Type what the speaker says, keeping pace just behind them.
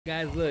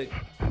Guys, look,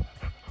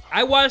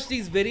 I watch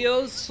these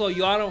videos so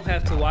y'all don't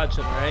have to watch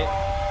them, right?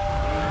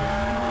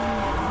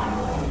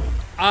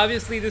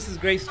 Obviously, this is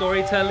great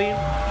storytelling,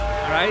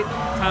 all right?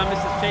 Thomas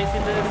is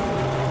chasing this.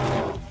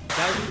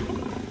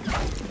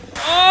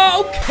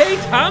 Oh, okay,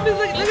 Thomas,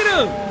 look at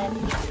him.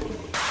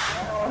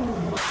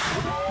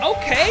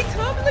 Okay,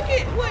 Thomas, look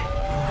at what?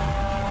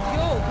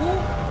 Yo,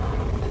 who?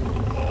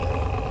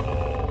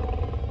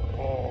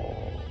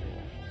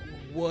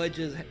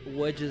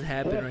 What just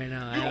happened right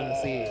now? I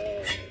haven't seen it.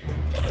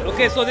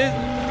 Okay, so this,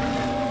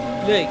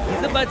 look,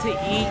 he's about to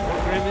eat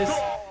Grimace.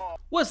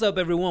 What's up,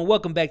 everyone?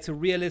 Welcome back to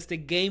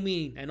Realistic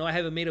Gaming. I know I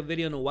haven't made a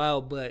video in a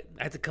while, but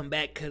I had to come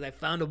back because I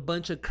found a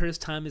bunch of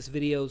Cursed Thomas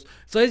videos.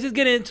 So let's just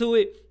get into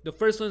it. The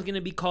first one's going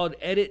to be called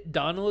Edit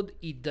Donald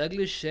E.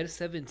 Douglas Shed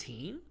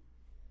 17.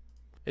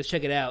 Let's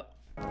check it out.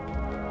 All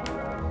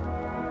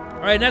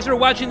right, and as we're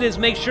watching this,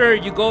 make sure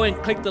you go and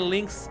click the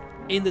links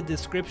in the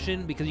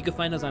description because you can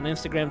find us on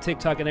Instagram,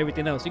 TikTok, and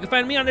everything else. You can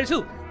find me on there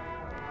too.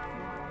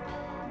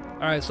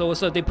 All right, so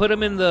what's up? They put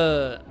him in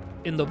the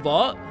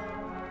vault.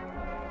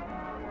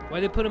 Why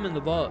they put him in the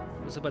vault?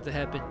 What's about to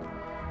happen?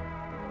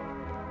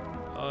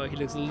 Oh, he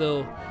looks a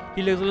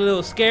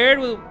little scared.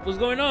 What's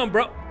going on,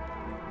 bro?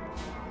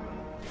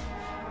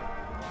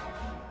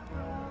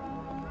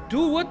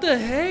 Dude, what the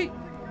heck?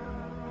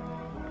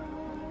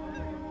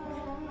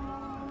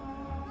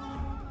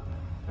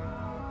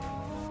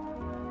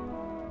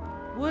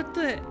 What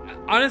the?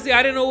 Honestly,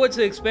 I didn't know what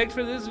to expect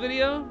for this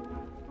video.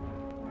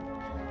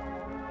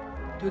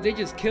 Dude, they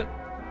just killed.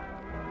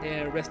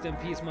 Yeah, rest in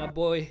peace, my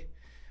boy.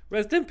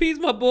 Rest in peace,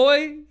 my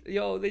boy.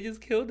 Yo, they just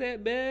killed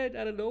that man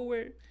out of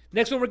nowhere.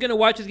 Next one we're gonna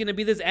watch is gonna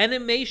be this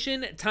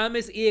animation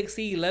THOMAS.exe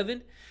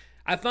 11.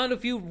 I found a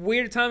few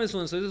weird Thomas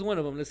ones, so this is one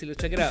of them. Let's see.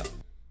 Let's check it out.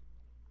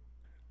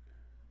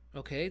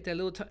 Okay, that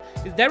little.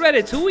 Is that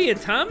Ratatouille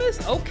and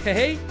Thomas?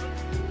 Okay.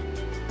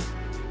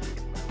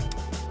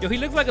 Yo, he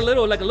looks like a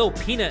little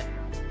peanut,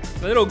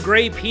 a little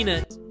gray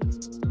peanut.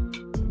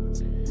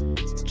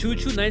 Choo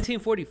Choo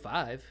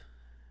 1945.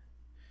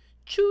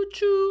 Choo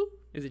Choo.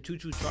 Is it Choo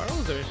Choo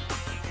Charles or?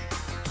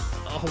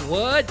 Oh,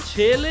 what?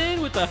 Chilling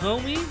with the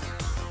homie?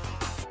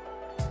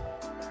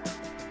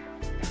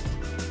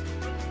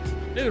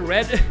 Look,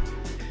 red.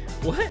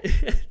 What?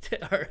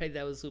 Alright,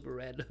 that was super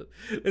random.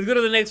 Let's go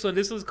to the next one.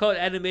 This one's called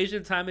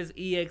Animation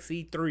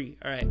THOMAS.exe 3.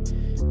 Alright.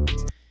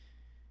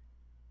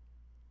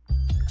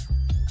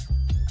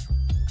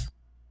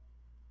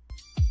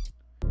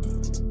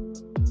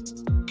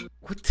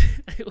 What?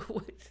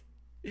 What?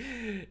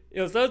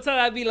 Yo, sometimes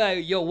I'd be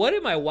like, yo, what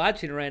am I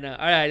watching right now?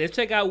 Alright, let's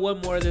check out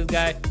one more of this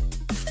guy.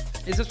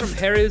 This is from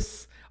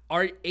Harris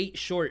Art 8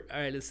 Short.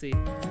 Alright, let's see.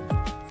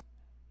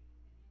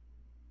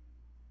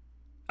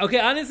 Okay,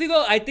 honestly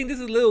though, I think this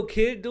is a little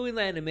kid doing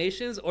the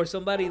animations or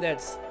somebody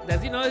that's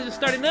you know, just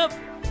starting up.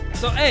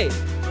 So hey,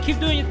 keep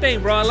doing your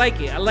thing, bro. I like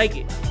it. I like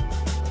it.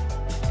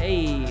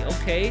 Hey,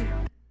 okay.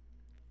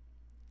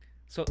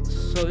 So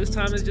this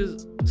Thomas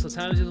just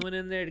went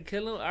in there to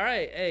kill him.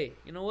 Alright, hey,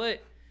 you know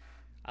what?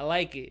 I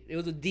like it. It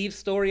was a deep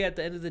story at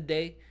the end of the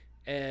day,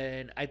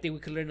 and I think we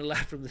could learn a lot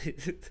from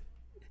this.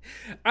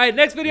 Alright,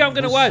 next video I'm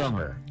gonna watch.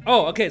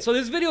 Oh, okay. So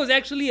this video is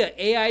actually an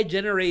AI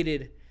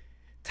generated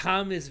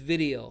Thomas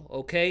video.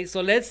 Okay,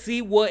 so let's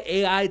see what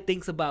AI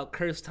thinks about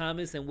Cursed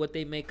Thomas and what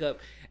they make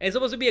up. And it's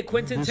supposed to be a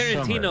Quentin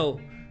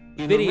Tarantino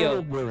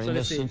video. Where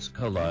innocence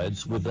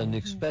collides with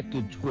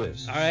unexpected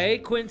twists.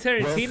 Alright,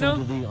 Quentin Tarantino.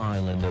 Welcome to the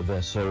island of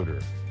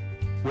Esoder,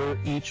 where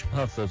each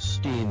puff of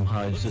steam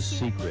hides a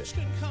secret,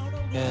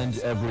 and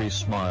every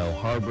smile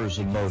harbors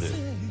a motive.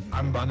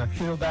 I'm gonna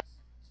kill that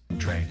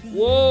train.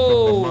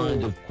 Whoa! From the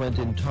mind of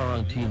Quentin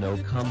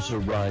Tarantino comes a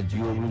ride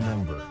you'll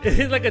remember.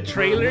 It's like a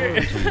trailer.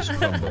 Loyalties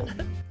crumble,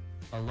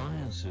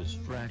 alliances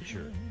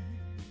fracture,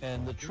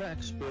 and the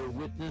tracks bear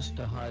witness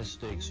to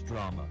high-stakes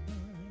drama.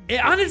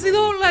 And honestly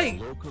though, like,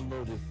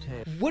 Locomotive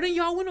tale. wouldn't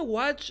y'all want to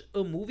watch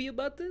a movie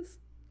about this?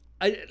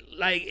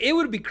 Like, it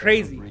would be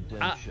crazy.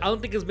 I don't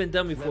think it's been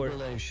done before.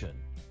 Revelation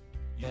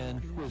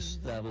and twists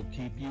that'll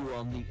keep you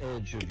on the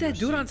edge of Look at that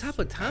dude your on seat. top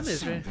of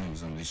Thomas, right?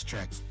 Things on these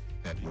tracks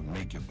that would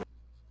make your brain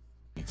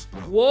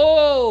explode.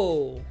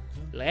 Whoa!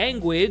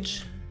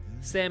 Language.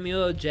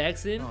 Samuel L.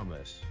 Jackson.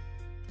 Thomas,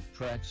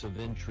 tracks of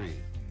intrigue,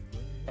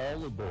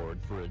 all aboard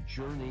for a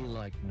journey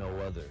like no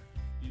other.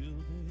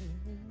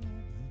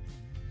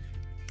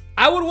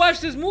 I would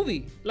watch this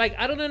movie. Like,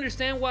 I don't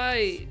understand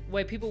why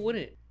people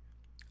wouldn't.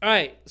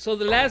 Alright, so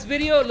the last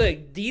video,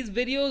 look, these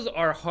videos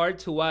are hard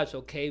to watch,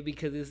 okay?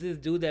 Because it's this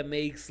dude that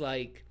makes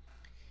like,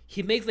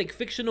 he makes like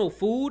fictional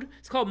food.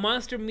 It's called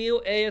Monster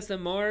Meal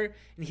ASMR.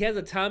 And he has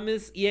a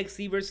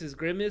THOMAS.exe versus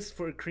Grimace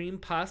for cream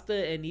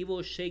pasta and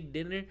evil shake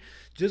dinner.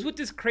 Just with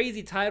this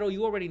crazy title,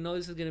 you already know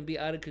this is going to be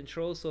out of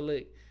control. So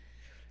look,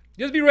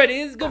 just be ready.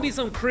 It's going to be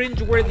some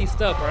cringe-worthy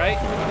stuff, alright?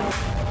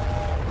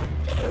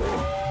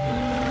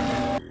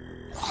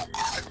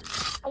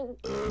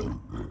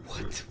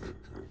 What?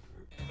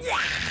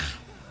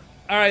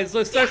 Alright, so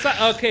it starts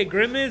out. Okay,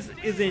 Grimace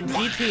is in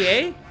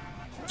GTA.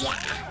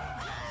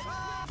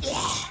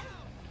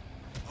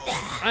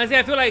 Honestly,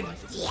 I feel like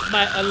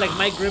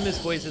my Grimace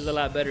voice is a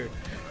lot better.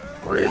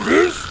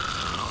 Grimace?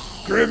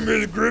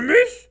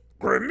 Grimace?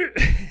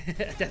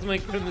 That's my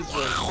Grimace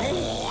voice.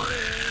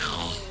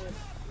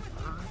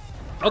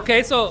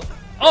 Okay, so,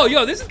 oh,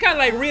 yo, this is kind of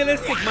like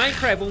realistic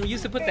Minecraft when we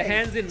used to put the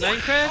hands in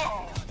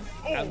Minecraft.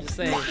 I'm just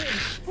saying.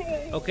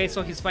 Okay,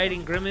 so he's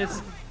fighting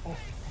Grimace.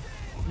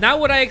 Not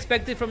what I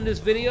expected from this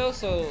video,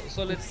 so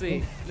let's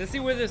see. Let's see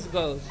where this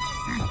goes.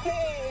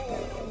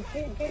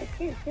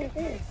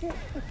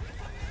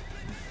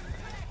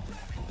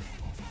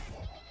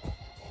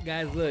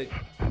 Guys, look.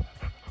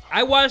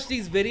 I watch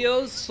these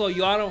videos so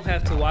y'all don't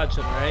have to watch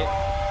them, right?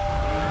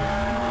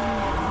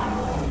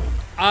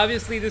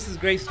 Obviously, this is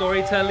great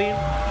storytelling,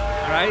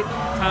 right?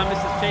 Thomas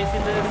is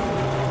chasing this.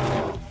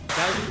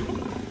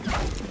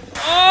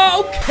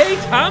 Oh, okay,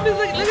 Thomas,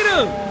 look at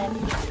him.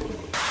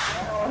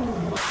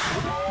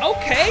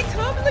 Okay,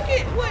 Thomas, look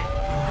at what?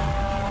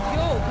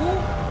 Yo, who?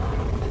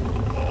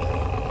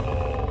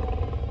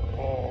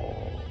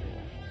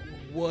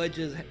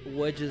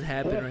 What just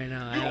happened right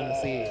now? I don't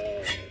see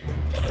it.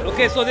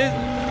 Okay, so this,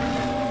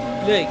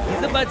 look,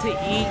 he's about to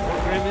eat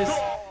Grimace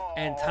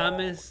and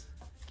Thomas.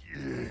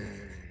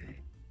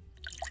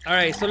 All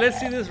right, so let's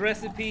see this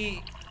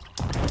recipe.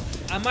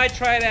 I might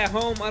try it at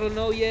home. I don't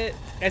know yet.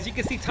 As you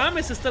can see,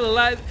 Thomas is still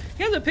alive.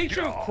 He has a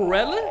picture of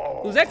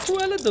Cruella. Was that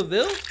Cruella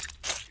DeVille?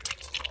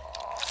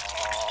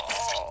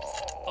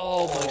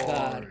 Oh my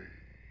God.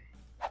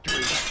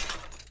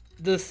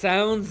 The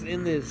sounds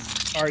in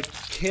this are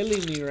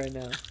killing me right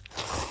now.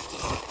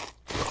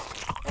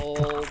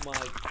 Oh my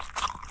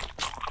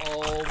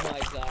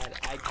God.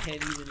 I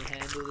can't even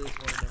handle this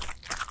right now.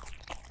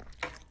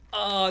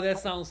 Oh, that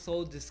sounds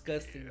so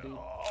disgusting, dude.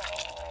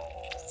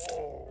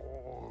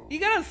 You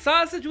got a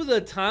sausage with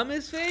a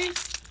Thomas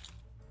face?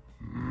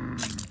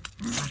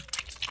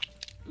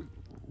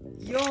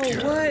 Yo, what?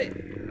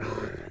 Oh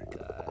my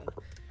God.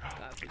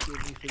 God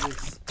forgive me for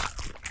this.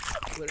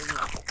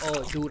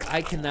 Oh, dude,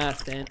 I cannot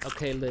stand.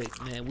 Okay,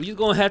 look, man. We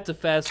gonna have to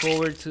fast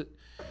forward to.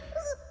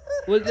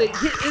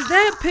 Is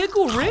that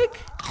Pickle Rick?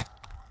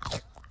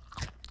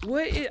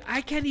 What?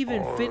 I can't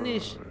even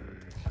finish.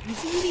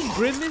 Is he eating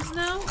Grimace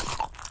now?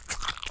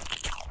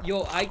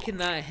 Yo, I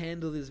cannot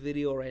handle this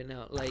video right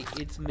now. Like,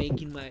 it's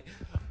making my.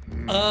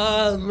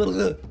 All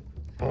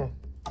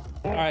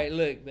right,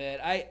 look, man.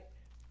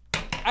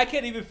 I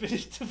can't even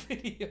finish the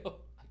video.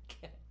 I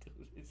can't do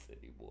this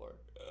anymore.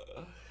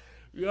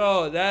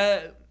 Yo,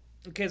 that.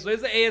 Okay, so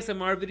it's an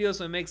ASMR video,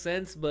 so it makes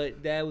sense,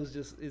 but that was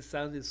just, it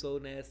sounded so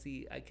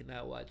nasty. I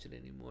cannot watch it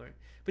anymore.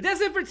 But that's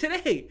it for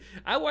today.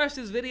 I watched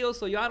this video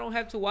so y'all don't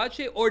have to watch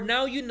it, or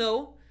now you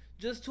know,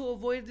 just to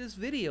avoid this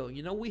video.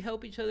 You know, we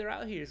help each other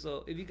out here.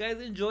 So if you guys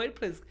enjoyed,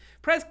 please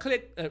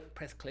click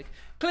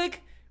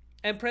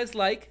and press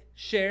like,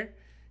 share,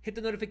 hit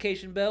the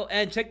notification bell,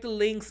 and check the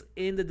links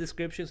in the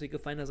description so you can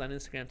find us on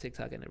Instagram,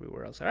 TikTok, and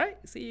everywhere else. All right,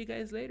 see you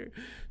guys later.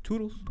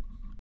 Toodles.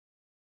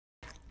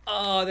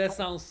 Oh, that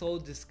sounds so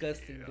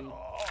disgusting, dude.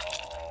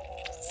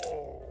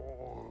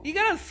 You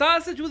got a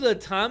sausage with a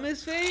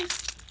Thomas face?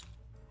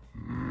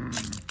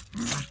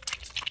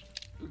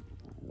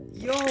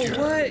 Yo,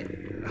 what?